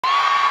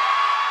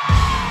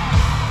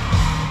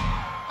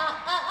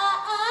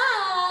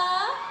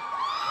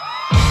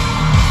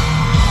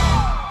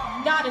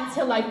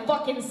till I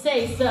fucking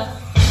say so.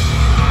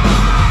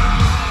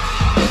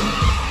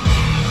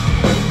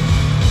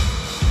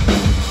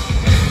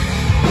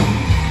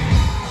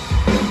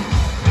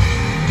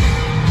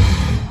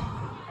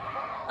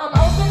 I'm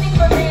opening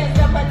for bands,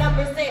 but my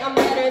numbers say I'm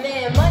better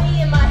than.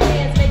 Money in my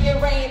hands, make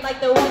it rain like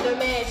the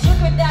weatherman.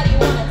 Sugar daddy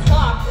wanna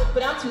talk,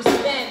 but I'm too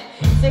spent.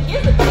 So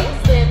here's the pink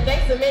slip,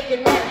 thanks for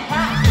making me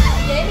hot.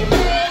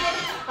 Anything,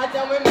 I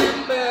don't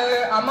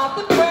remember. I'm off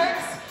the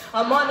perks,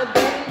 I'm on a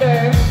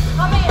bender.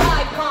 I'm a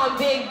icon,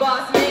 big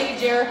boss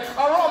major.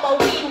 Aroma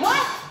weed,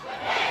 what?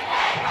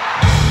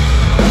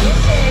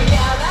 Cliche,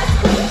 yeah, that's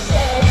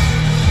cliche.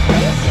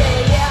 Cliche,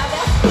 yeah,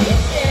 that's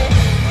cliche.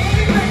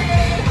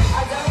 Anything,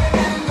 I don't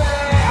remember.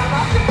 I'm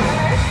off the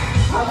perks,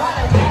 I'm on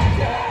a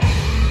bender.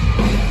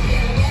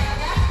 Cliche, yeah,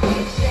 that's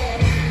cliche.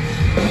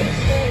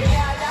 Cliche,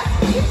 yeah, that's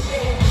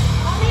cliche.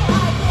 I'm a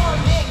icon,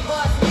 big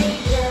boss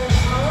major.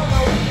 Aroma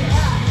weed,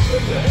 hot.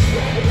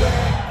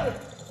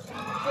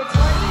 For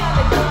 20 on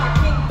the clock,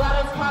 pink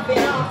bottles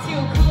popping off,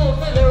 too cool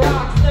for the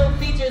rocks, no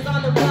features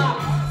on the block.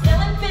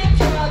 Selling fake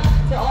drugs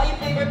to all your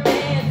favorite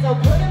bands, so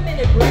put them in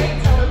a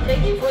grave, tell them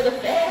thank you for the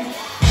fans.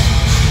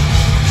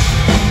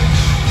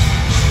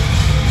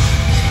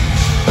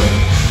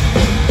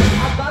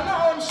 I buy my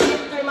own shit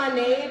through my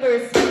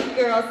neighbor's sneak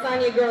girl,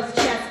 Sonya girl's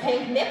chest,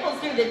 pink nipples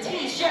through the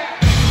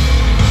t-shirt.